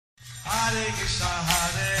Hare Krishna,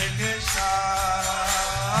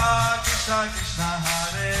 Krishna Krishna,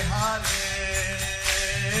 Hare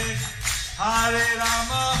Hare, Hare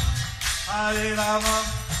Rama, Rama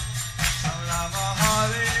Rama,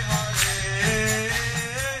 Hare Hare.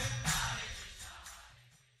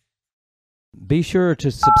 Be sure to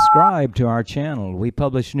subscribe to our channel. We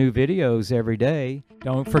publish new videos every day.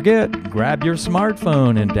 Don't forget, grab your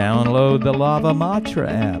smartphone and download the Lava Matra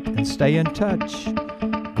app and stay in touch.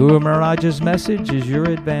 Guru Maharaj's message is your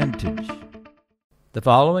advantage. The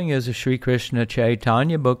following is a Sri Krishna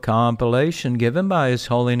Chaitanya book compilation given by His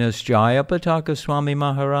Holiness Jayapataka Swami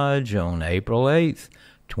Maharaj on April 8th,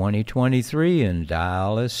 2023 in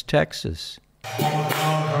Dallas, Texas.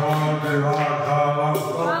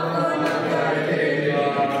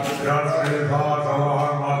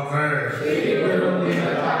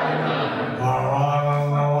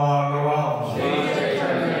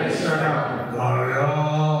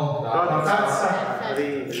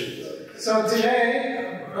 So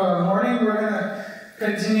today morning we're going to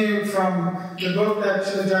continue from the book that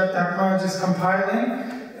Srila Dacoit is compiling.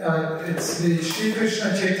 It's the Sri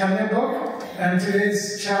Krishna Chaitanya book, and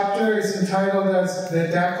today's chapter is entitled as The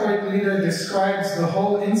Dacoit Leader Describes the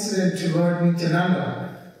Whole Incident to Lord Nityānanda.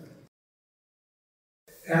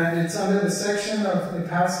 And it's under the section of the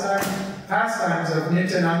pastimes of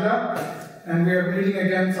Nityānanda, and we are reading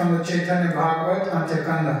again from the Chaitanya Bhagavat,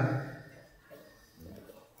 Antyakanda.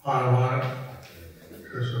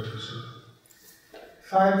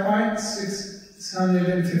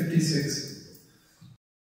 5.656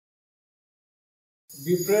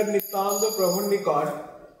 বিপ্রের Nityananda প্রভুর নিকট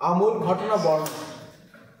আমূল ঘটনা বর্ণনা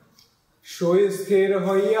সই স্থির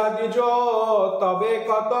হইয়া দ্বিজ তবে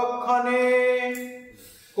কতক্ষণে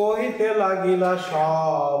কহিতে লাগিলা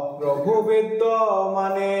সব প্রভু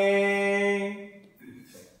বিদ্যমানে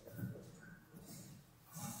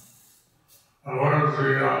What is the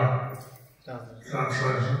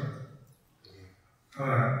translation?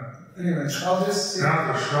 Anyways, I'll just see. Now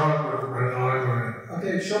the short Bengali.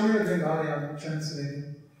 Okay, show me the Bengali, I'm translating.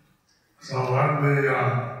 So when the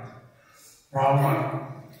Brahman,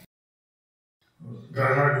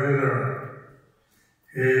 Dacoit leader,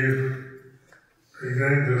 he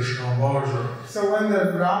regained his composure. So when the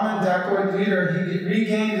Brahman Dacoit leader, he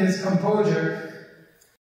regained his composure,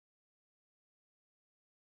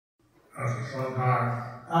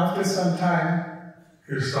 after some time,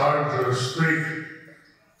 he started to speak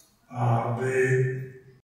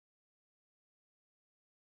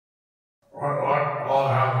what all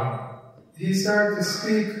happened. He started to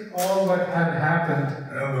speak all what had happened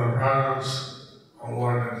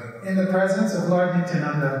in the presence of Lord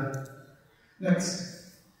Nityānanda. Next,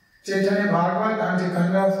 Chaitanya Bhagavat,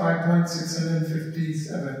 Antyakanda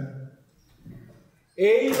 5.657.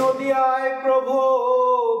 এই নদিয়ায় প্রভু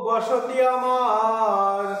বসতি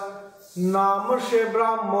আমার নাম সে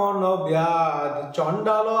ব্রাহ্মণ ব্যাধ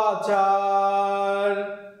চণ্ডাল আচার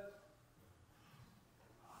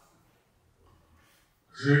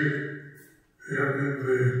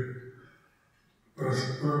I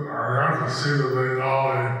got to see the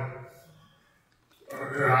Bengali. The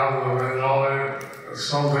Bengali is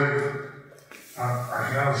something I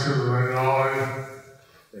can't see the Bengali.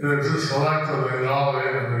 Just select the Bengali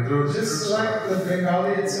and reduce it. Just select the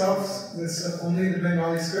Bengali itself, only the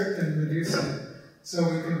Bengali script, and reduce it. So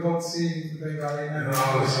we can both see the Bengali and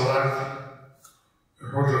select,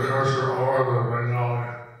 put the cursor over the Bengali.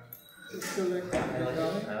 Just select the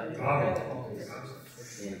Bengali?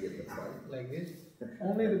 Like this?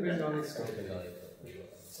 Only the Bengali script.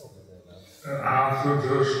 And after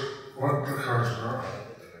just put the cursor,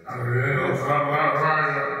 and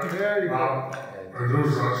there you go.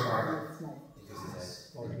 Reduce that side.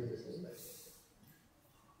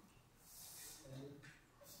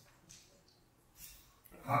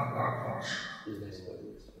 Not that much.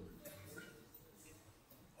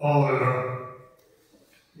 All it up.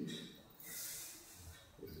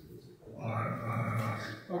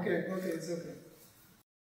 Okay, it's okay.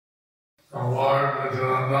 From Lord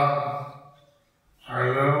Nityānanda, I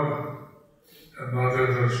live in Nadia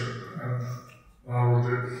district and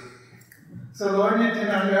Navadvip. So Lord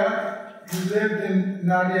Nityānanda, he lived in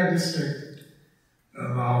Nadia district. In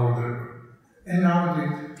Navadvip. In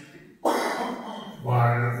Navadvip. By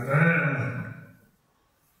name,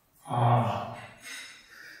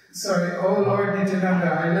 sorry, oh Lord Nityānanda,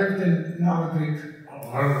 I lived in Navadvip.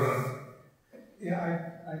 Yeah,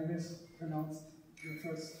 I mispronounced the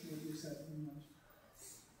first what you said.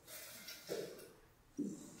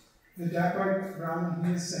 The Dacoit Brahman,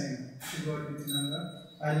 he is saying to Lord Nityānanda,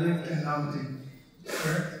 I lived in Navadvip.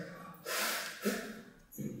 Correct?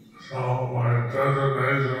 So my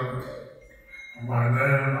designation By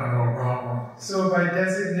name, I'm a Brahmin. So by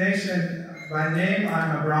designation, by name, I'm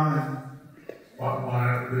a Brahmin. But my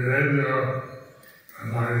behavior is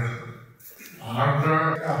like a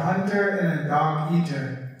hunter And a dog eater.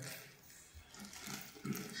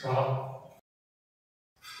 So,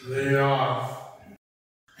 the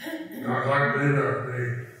Dacoit leader, the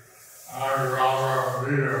armed robber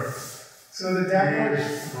leader, So the Dacoit,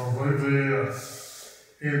 he's completely,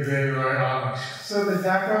 he's being very honest. so the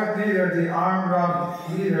Dacoit leader, the armed rob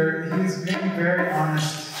leader, he's being very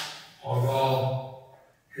honest. Although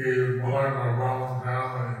he's born in a Brahmin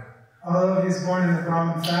family, Although he's born in a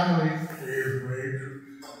Brahmin family, he eats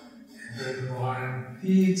meat, he drinks wine.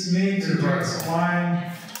 he eats meat, he drinks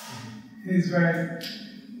wine. He's very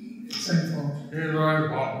sinful. He's very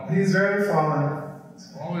fallen. He's very fallen.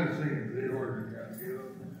 All these things, they work together.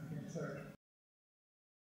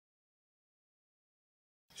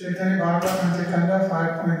 Chaitanya Bhagavad Nityānanda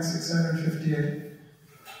 5.658.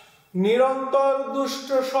 নিরন্তর দুষ্ট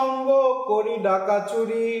সঙ্গ করি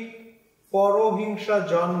ডাকাচুরি, পরহিংসা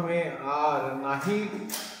জন্মে আর নাহি,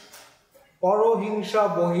 পরহিংসা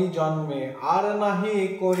বহি জন্মে আর নাহি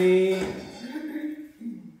করি।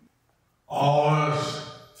 Always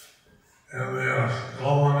in the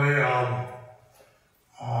colony of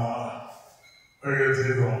wicked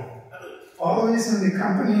people. Always in the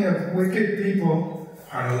company of wicked people,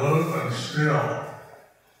 I loot and steal.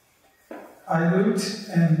 I loot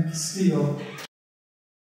and steal.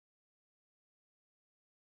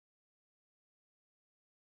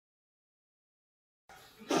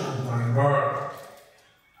 Since my birth,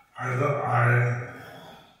 I have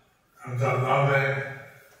done nothing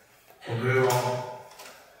for people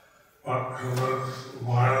but commit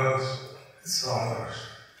violence to others.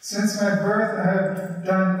 Since my birth, I have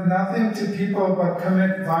done nothing to people but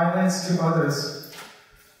commit violence to others.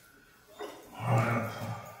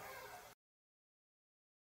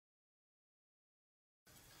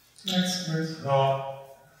 Next verse. So,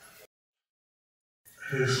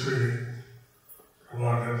 he's speaking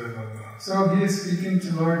about Nityānanda, So he is speaking to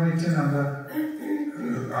Lord Nityānanda,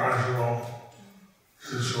 his actual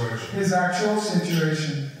situation. his actual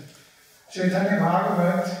situation. Chaitanya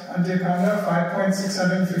Bhagavad Nityānanda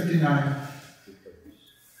 5.659.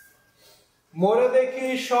 মোরে দেখি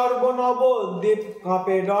সর্বনব দ্বীপ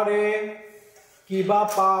কাঁপে ডরে, কিবা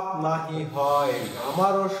পাপ নাহি হয়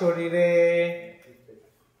আমারও শরীরে।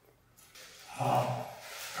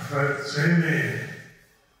 If they see me,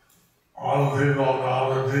 all the people now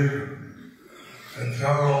the deep and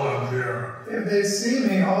tremble in fear. If they see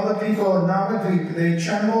me, all the people of Navadvip, they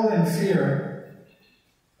tremble in fear.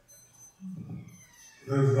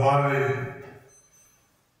 This body,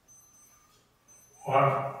 what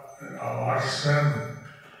sin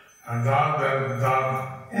has not been done.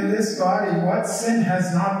 In this body, what sin has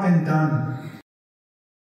not been done?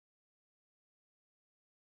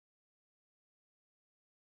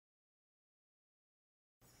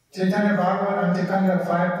 Chaitanya Bhagavad Nityānanda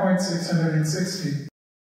 5.660.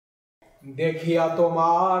 দেখিয়া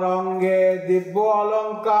তোমার অঙ্গে দিব্য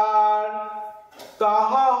অলঙ্কার,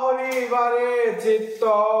 তাহা হরিবারে চিত্ত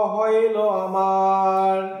হইল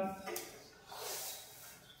আমার।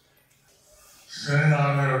 Sin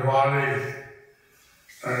on your body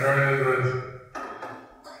decorated with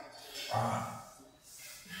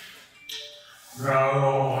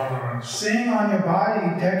valuable ornaments. Seeing on your body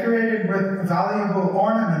decorated with valuable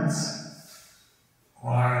ornaments.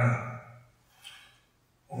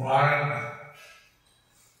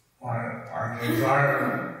 I desire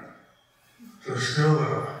to steal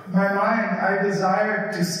them. My mind, I desire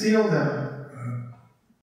to steal them.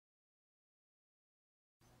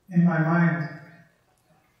 In my mind.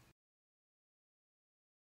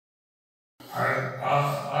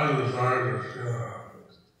 I desire to steal them.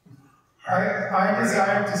 I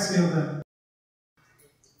desire to steal them.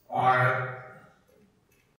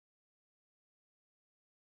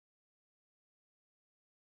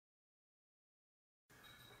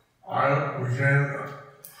 I became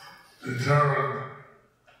determined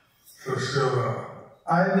to steal them.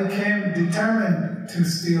 I became determined to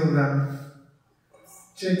steal them.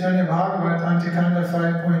 Chaitanya Bhagavad Nityānanda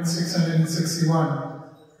 5.661.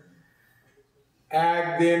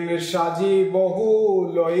 একদিন সাজি বহু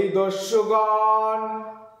লই দস্যুগণ,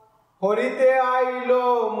 হরিতে আইল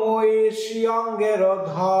মই শ্রীঅঙ্গের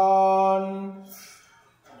ধন।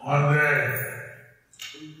 One day,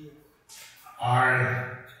 I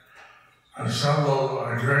assembled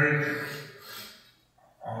a great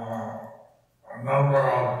number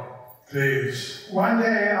of thieves. One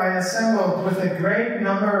day I assembled with a great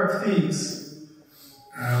number of thieves.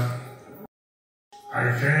 And I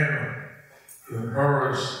came to the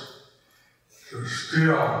purpose to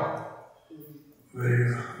steal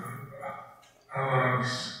the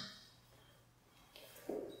elements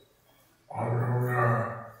of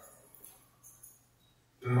your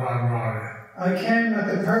divine body. I came with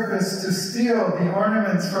the purpose to steal the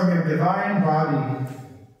ornaments from your divine body.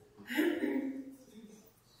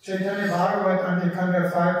 Chaitanya Bhagavat, Nityānanda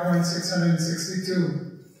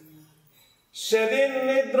 5.662. সেদিন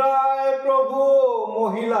নিদ্রায় প্রভু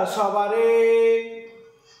মহিলা সবারে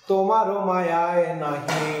তোমারও মায়ায়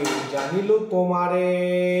নাহি জানিল তোমারে।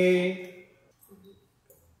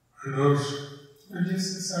 Reduce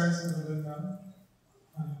the size a little bit now.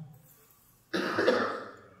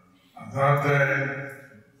 That day,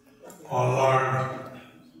 O Lord,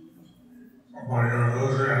 by your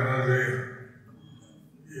illusory energy,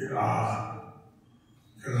 you cause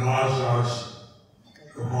us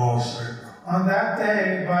to fall asleep. On that day,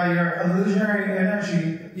 by your illusionary energy,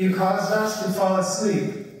 you caused us to fall asleep.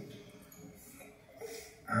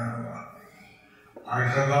 And I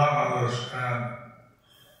could not understand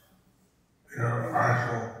your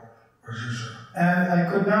actual position. And I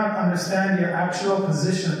could not understand your actual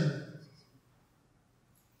position.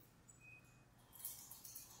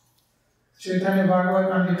 Chaitanya Bhagavat,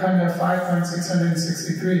 Nityānanda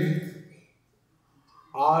 5.663.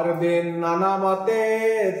 আর দিন নানা মতে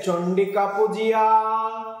চণ্ডিকা পূজিয়া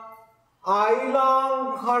আইলাম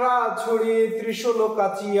খরা ছুরি ত্রিশূল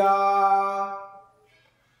Kachia.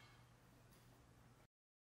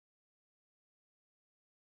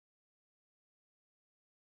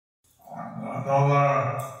 Another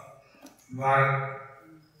night,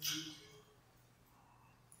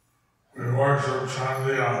 we worship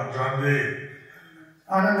Chandi.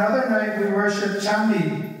 On another night, we worship Chandi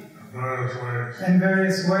in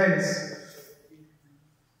various ways.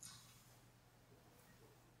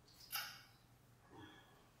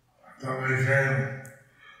 Then we came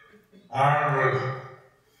armed with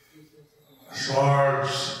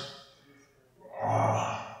swords,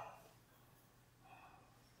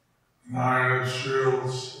 knives,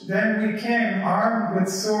 shields. Then we came armed with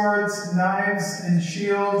swords, knives, and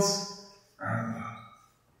shields,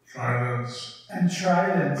 And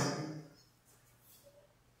tridents.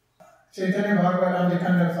 Chaitanya Bhagavat,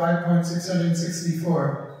 Nityānanda 5.664.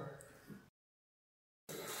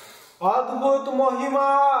 অদ্ভুত মহিমা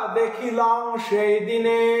দেখিলাম সেই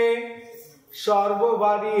দিনে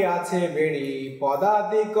সর্ববারই আছে বেড়ি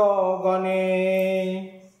পদাতিক গণে।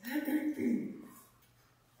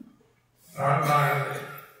 That night,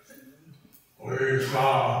 we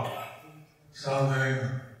saw something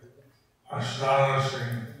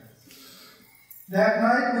astonishing. That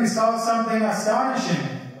night we saw something astonishing.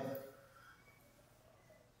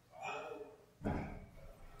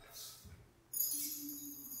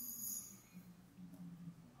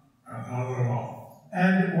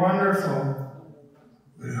 And wonderful.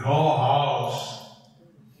 The whole house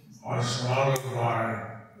was surrounded by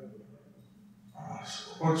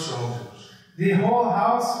foot soldiers. The whole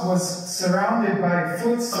house was surrounded by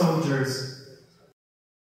foot soldiers.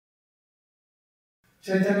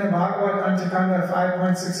 Chaitanya Bhagavat, Nityānanda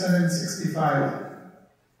 5.665.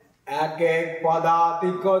 এক এক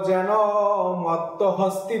পদাতিক যেন মত্ত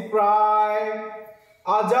হস্তি প্রায়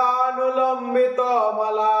আজানুলম্বিত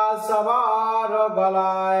মালা সবার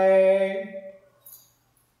গলায়।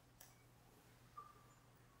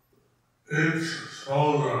 Each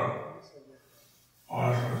soldier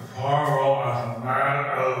was as powerful as a mad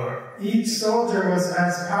elephant. Each soldier was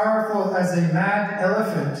as powerful as a mad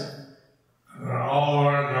elephant. They're all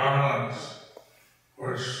wearing garments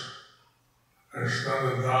which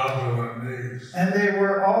extended down to their knees. And they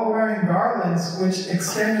were all wearing garlands which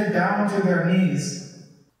extended down to their knees.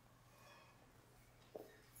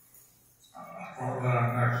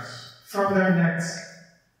 From their necks.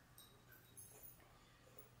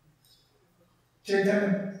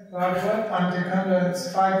 Chaitanya Bhagavat, Nityānanda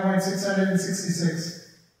 5.666.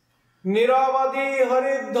 নিরবধি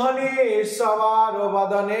হরিধ্বনি সবার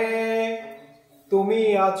বদনে তুমি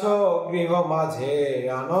আছো গৃহ মাঝে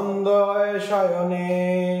আনন্দ শয়নে।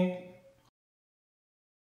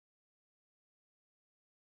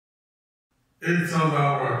 Each of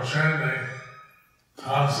them were chanting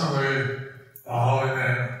constantly the holy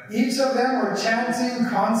name. Each of them were chanting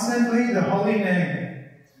constantly the holy name.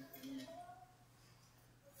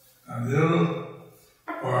 And you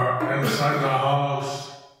were inside the house,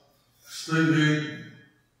 sleeping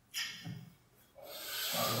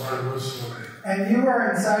very blissfully. And you were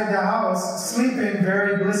inside the house, sleeping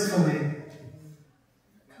very blissfully.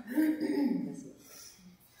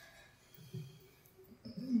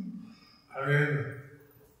 I mean,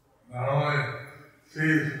 not only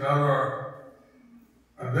thieves never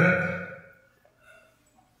admit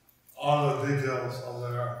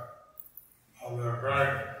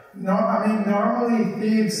normally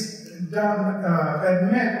thieves don't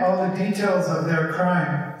admit all the details of their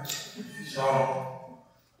crime. So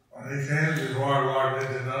when he came before Lord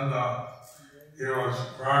Nityānanda, he was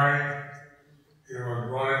crying, he was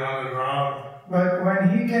rolling on the ground. But when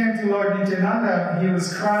he came to Lord Nityānanda, he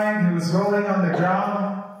was crying, he was rolling on the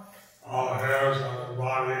ground. All the hairs on his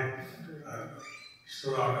body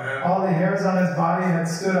stood on end. All the hairs on his body had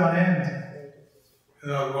stood on end. See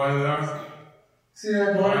that boy there? See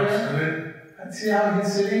that boy there? Sitting? See how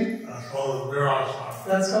he's sitting? That's called the Virasana.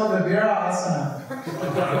 That's called the Vira Asana.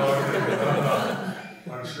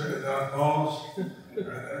 When sitting in that pose,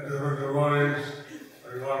 and different devotees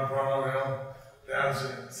are going in front of him,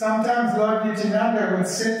 dancing. Sometimes Lord Nityānanda would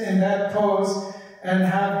sit in that pose and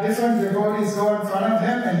have different devotees go in front of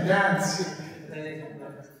him and dance.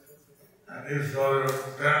 And each devotee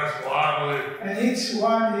would dance wildly. And each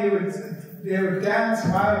one they would dance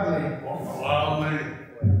wildly.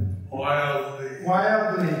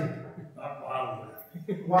 Wildly. Not wildly.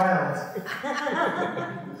 Wild.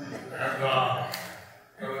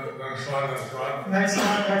 And next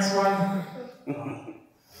one.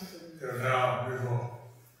 You have people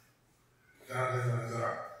dancing like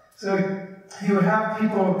that. So he would have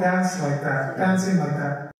people dance like that, dancing like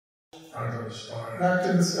that. Back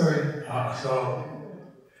to the story. So,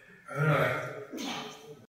 anyway,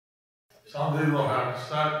 some people have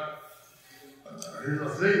said he's a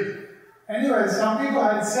thief. Anyway, some people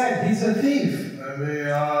had said he's a thief. Maybe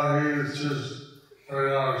he's just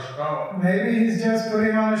putting on a show. Maybe he's just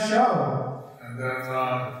putting on a show. And then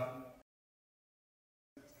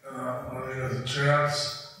when he gets a chance,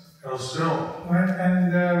 he'll steal.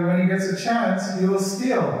 When he gets a chance, he will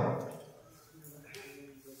steal.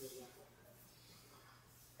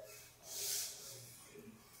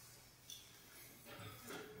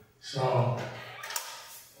 So,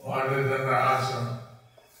 why did they ask him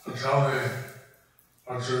to tell me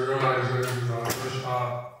what's your realization of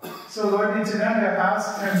Krishna? So Lord Nityānanda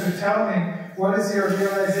asked him to tell me, what is your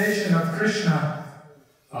realization of Krishna?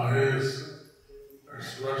 He is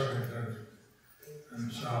expressing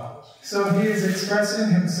himself. So he is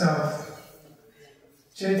expressing himself.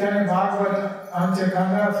 Chaitanya Bhagavat,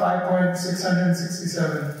 Nityānanda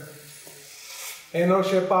 5.667. এনো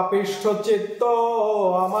সে পাপিষ্ঠ চিত্ত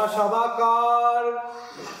আমার সদাকার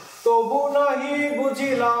তবু নাহি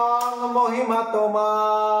বুঝিলাম মহিমা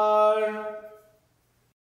তোমার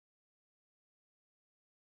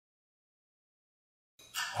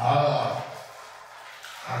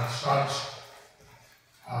And such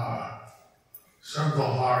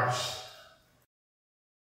simple hearts.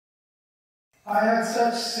 I had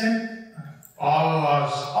such All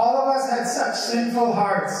of us had such sinful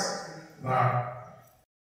hearts. That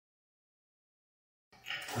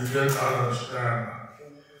we did not understand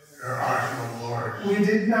your actual glories. We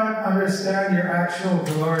did not understand your actual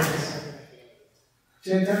glories.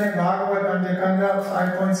 Chaitanya Bhagavat Nityānanda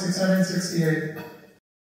 5.668.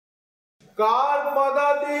 কার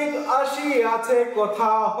পদাতিক আসিয়াছে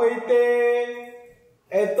কোথা হইতে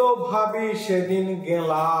এত ভাবি সেদিন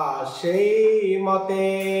গেলা সেই মতে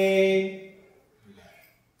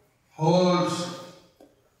Whose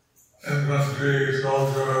infantry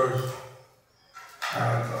soldiers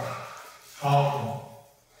had come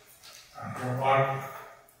and from what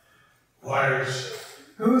place?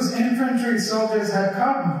 Whose infantry soldiers had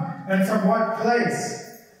come and from what place?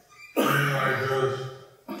 Like this,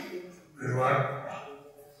 we went.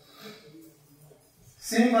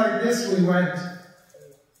 Seeing like this, we went.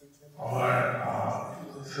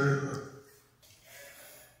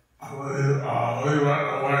 We went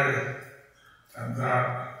away, and that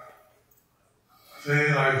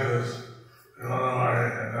seeing like this, we went away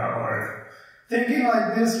in that way. Thinking like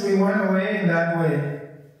this, we went away in that way.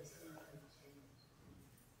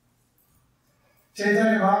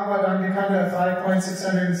 Chaitanya Bhagavat Nityānanda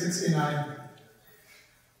 5.669.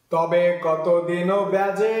 তবে কতদিন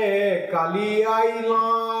ব্যাজে কালি আইলা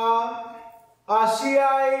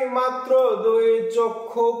আসিয়াই মাত্র দুই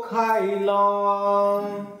চক্ষু খাইলাম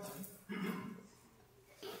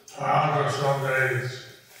After some days,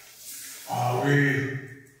 we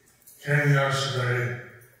came yesterday.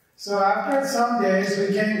 So after some days, we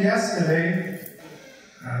came yesterday.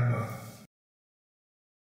 And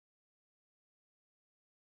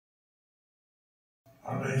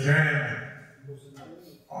when we came,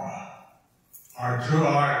 our two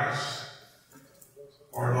eyes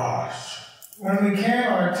were lost. When we came,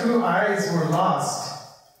 our two eyes were lost.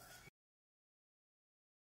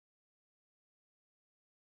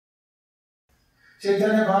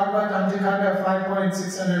 Chaitanya Bhagavat Nityānanda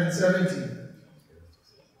 5.670.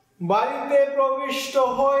 বাড়িতে প্রবিষ্ট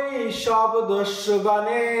হই সব দস্যু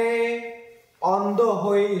গানে অন্ধ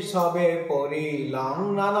হই সবে পড়িলাম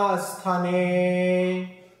নানা স্থানে।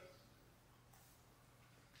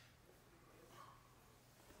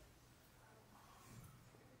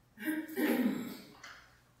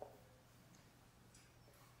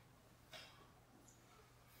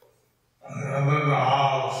 And in the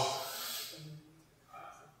house,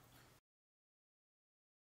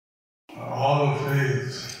 all the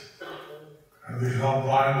thieves have become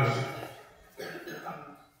blinded.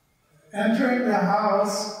 Entering the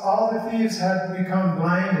house, all the thieves had become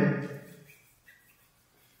blinded.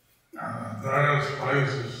 And in various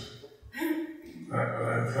places,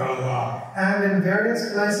 they fell down. And in various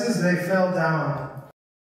places they fell down.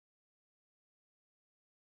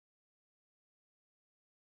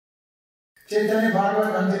 Chaitanya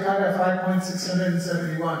Bhagavat Antikara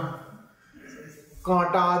 5.671.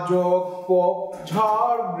 কাঁটা যোগ pope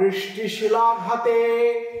ঝড় বৃষ্টি শিলাঘাতে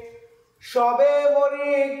সবে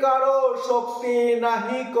মরি কারো শক্তি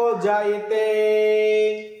নাহিক যাইতে।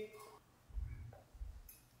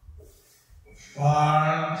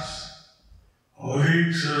 Flies,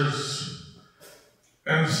 leeches,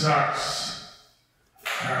 insects,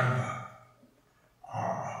 and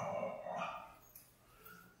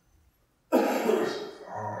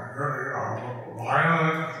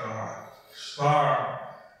violent star,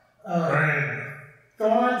 rain,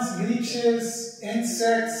 Thorns, leeches,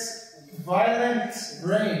 insects, violent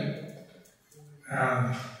rain,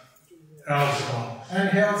 and hailstorm. and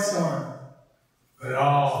hailstorm. They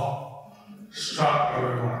all struck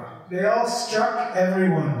everyone. They all struck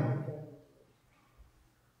everyone.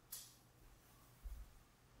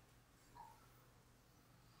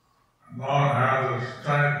 No one had the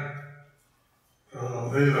strength to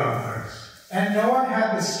leave that place. And no one had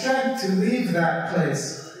the strength to leave that place.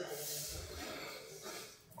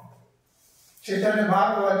 Chaitanya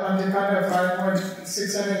Bhagavat Antikanda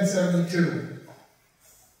 5.672.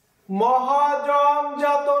 মহাজম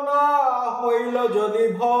যাতনা হইল যদি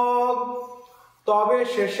ভোগ তবে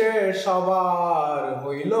শেষে সবার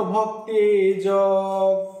হইল ভক্তি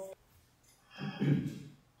যোগ।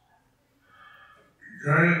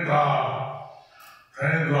 Great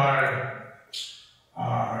pain by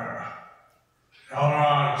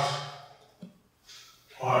Yamaraj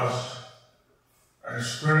was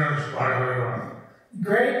experienced by everyone.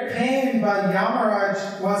 Great pain by Yamaraj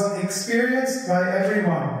was experienced by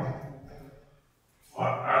everyone.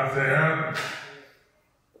 But at the end,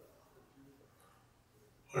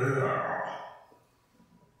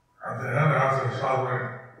 after suffering,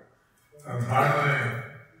 and finally,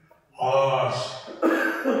 all of us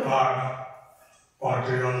got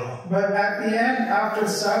Bhakti Yoga. But at the end, after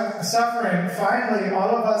suffering, finally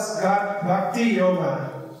all of us got Bhakti Yoga.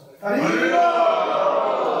 Hari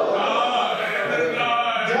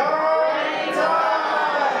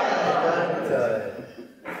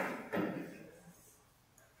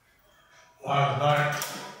Last night,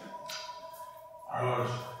 I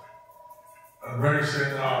was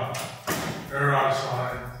embracing Virat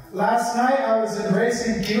Swami, Last night I was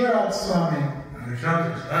embracing Giriraj Swami, and he kept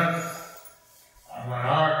his head on my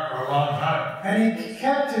heart for a long time. and he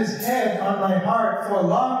kept his head on my heart for a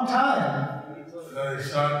long time. And then he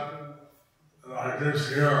said, like this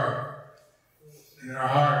here, in your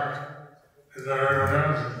heart, is there ever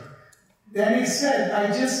dancing? Then he said, I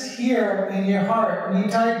just hear in your heart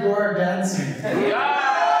Nitai Gaur dancing. Singing.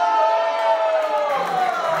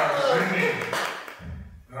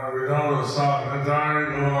 Now we know the song,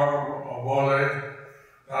 Nitai Gaur Bole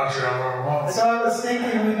Nachyamar. So I was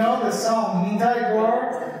thinking, we know the song Nitai Gaur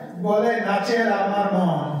Bole Nache Ramar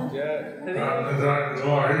Mon. Nitai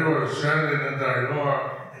Gaur, he was chanting Nitai Gaur.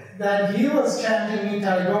 That he was chanting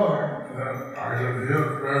Nitai Gaur. And then I could hear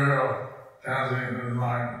Burial dancing in his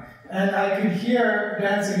mind. And I could hear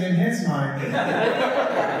dancing in his mind.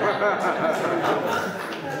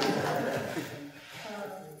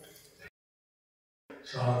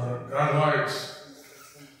 So the Dacoits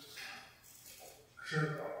said,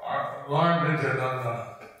 Lord Nityānanda,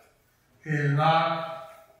 he's not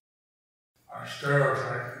a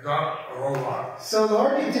stereotype, he's not a robot. So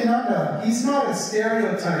Lord Nityānanda, he's not a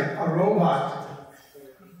stereotype, a robot.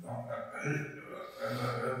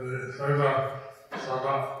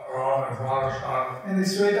 In the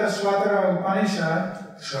Sveta Swatara Upanishad,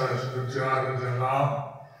 it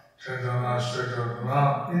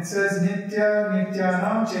says Nitya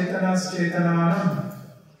Nityanam Chetanas Chetananam.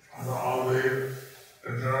 All the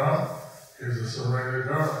eternal is the supreme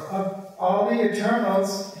eternal. Of all the eternals,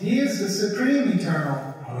 he is the supreme eternal.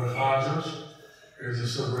 Of the conscious is the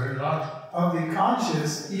supreme conscious. Of the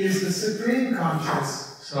conscious, he is the supreme conscious.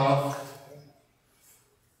 So,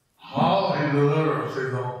 how he delivers,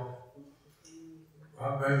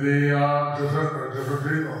 maybe different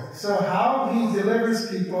people. So how he delivers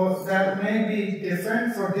people that may be different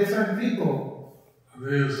for different people.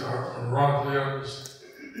 These are ruffians,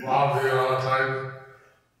 mafia type,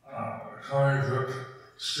 coming to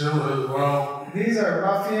steal his wealth. These are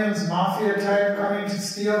ruffians, mafia type, coming to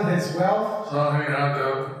steal his wealth. So he had to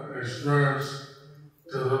experience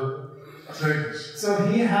different things. So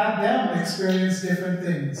he had them experience different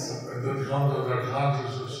things. It didn't come to their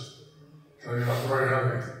consciousness until it got very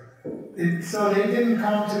heavy. So they didn't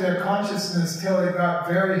come to their consciousness till it got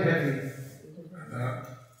very heavy. And then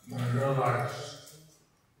they realized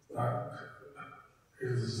that he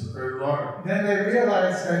is the Supreme Lord. Then they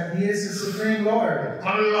realized that he is the Supreme Lord.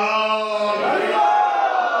 Allah!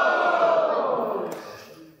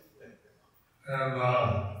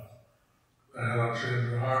 And they had a change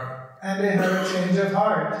of heart. And they had a change of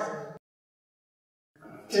heart.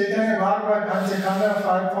 Chaitanya Bhagavat Panchakanda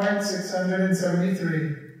 5.673.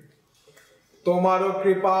 তোমার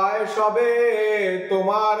কৃপায় সবে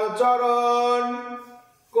তোমার চরণ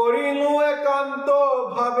করিলু একান্ত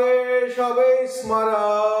ভাবে সবে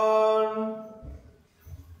স্মরণ।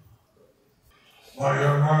 By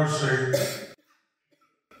your mercy,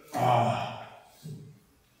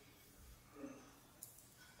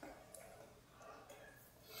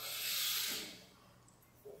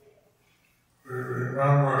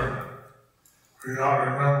 we got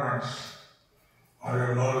remembrance of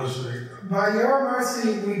your lotus feet. By your mercy,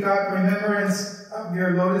 we got remembrance of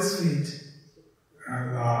your lotus feet. And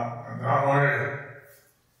that way,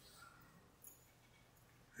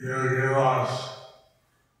 you give us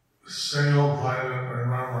single-pointed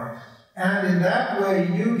remembrance. And in that way,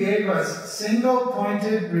 you gave us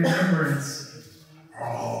single-pointed remembrance For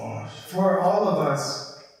all of us. for all of us.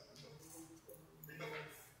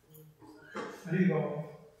 Haribo.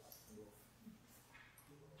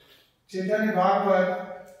 Chaitanya Bhagavat,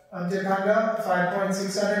 Antyakanda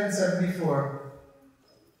 5.674.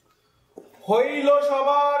 হইল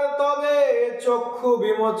সবার তবে চক্ষু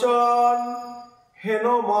বিমোচন হেন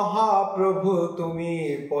মহাপ্রভু তুমি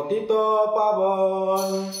পতিত পাবন।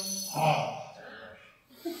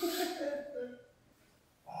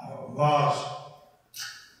 Thus,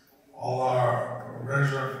 all our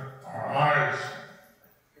vision, our eyes,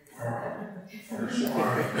 are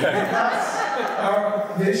restored. Thus, our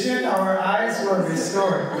vision, our eyes were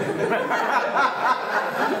restored.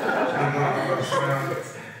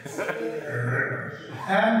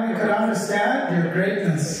 And we could understand your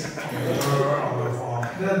greatness.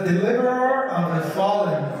 The deliverer of the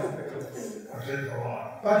fallen.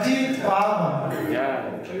 Patit Pavan.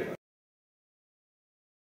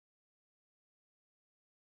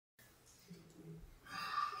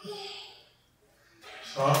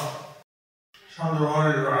 Some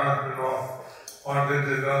devotees are asking, well, why did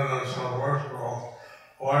Nityānanda so merciful?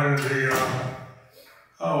 Why did he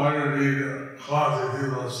cause these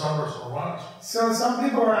people to suffer so much? So some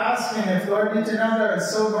people are asking, if Lord Nityānanda is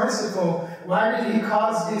so merciful, why did he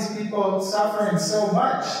cause these people suffering so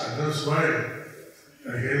much? In this way,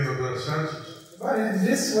 they gave them their senses. But in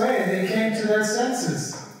this way, they came to their senses.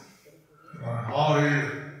 How he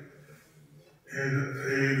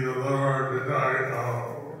delivered the died,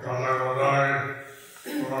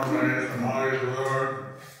 and how he delivered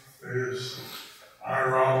these eye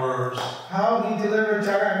robbers. How he delivered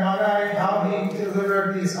Jagai Madai, how he delivered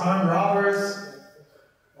these armed robbers.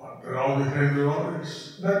 They all became devotees.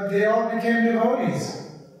 But they all became devotees.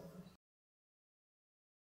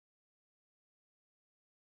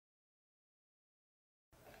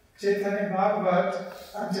 Chaitanya Bhagavat,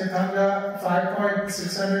 Antyakanda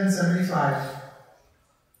 5.675.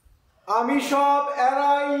 আমি সব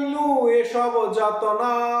এড়াইলু এসব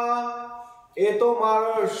যাতনা এ তোমার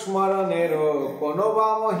স্মরণের কোনো বা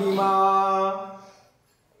মহিমা।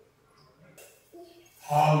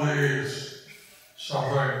 All these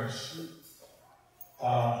sufferings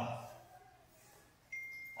are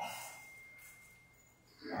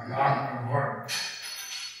not important.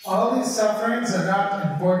 All these sufferings are not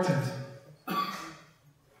important.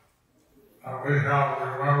 We have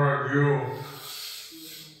remembered you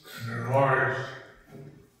and your glories.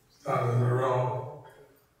 That is the real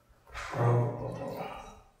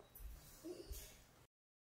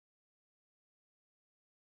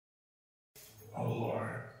of the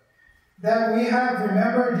Lord. That we have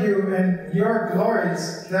remembered you and your glories,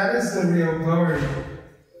 that is the real glory.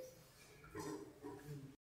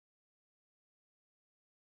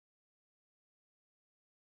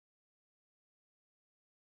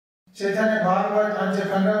 Chaitanya Bhagavat,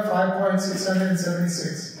 Antyakanda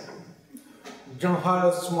 5.676. যাহার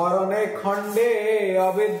স্মরণে খণ্ডে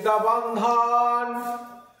অবিদ্যা বন্ধন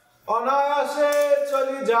অনায়াসে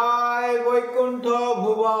চলি যায় বৈকুণ্ঠ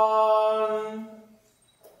ভুবন।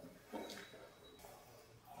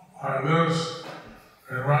 By this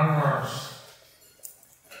remembrance,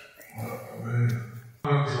 the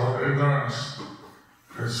bondage of ignorance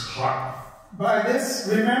is cut. By this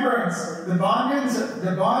remembrance,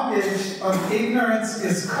 the bondage of ignorance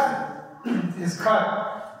is cut.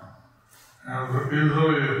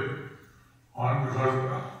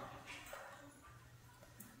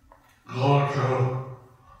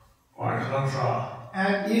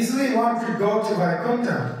 And easily one could go to Vaikuntha. And easily one could go to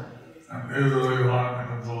Vaikuntha. And easily one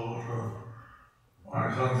can go to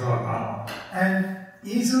Vaikuntha now. And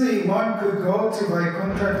easily one could go to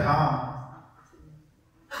Vaikuntha Dham.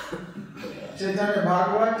 Chaitanya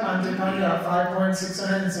Bhagavat, Antakanda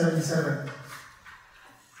 5.677.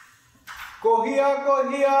 কহিয়া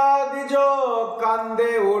কহিয়া দ্বিজ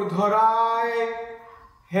কান্দে ঊর্ধ্বরায়,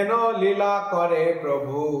 হেন লীলা করে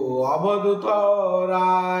প্রভু অবধূত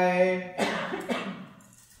রায়।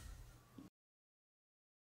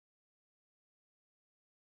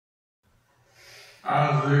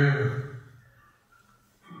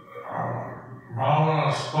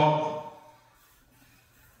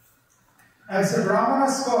 As the Brahmana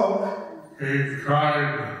spoke, he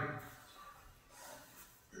cried.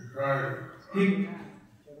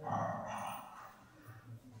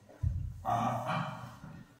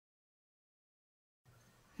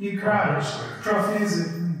 He cried profusely.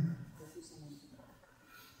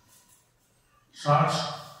 Such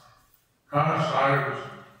pastimes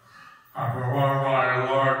are performed by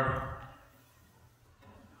Lord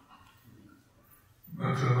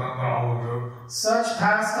Nityānanda. Such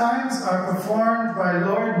pastimes are performed by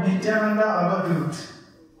Lord Nityānanda Avadut.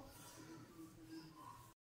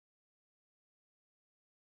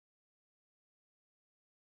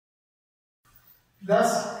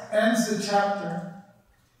 Thus ends the chapter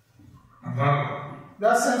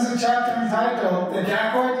entitled, The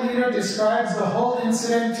Dacoit Leader Describes the Whole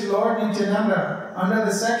Incident to Lord Nityānanda, under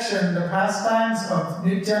the section, The Pastimes of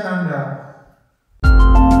Nityānanda.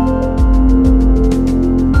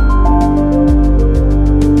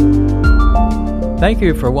 Thank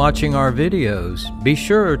you for watching our videos. Be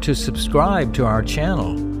sure to subscribe to our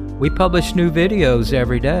channel. We publish new videos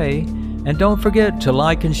every day, and don't forget to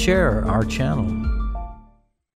like and share our channel.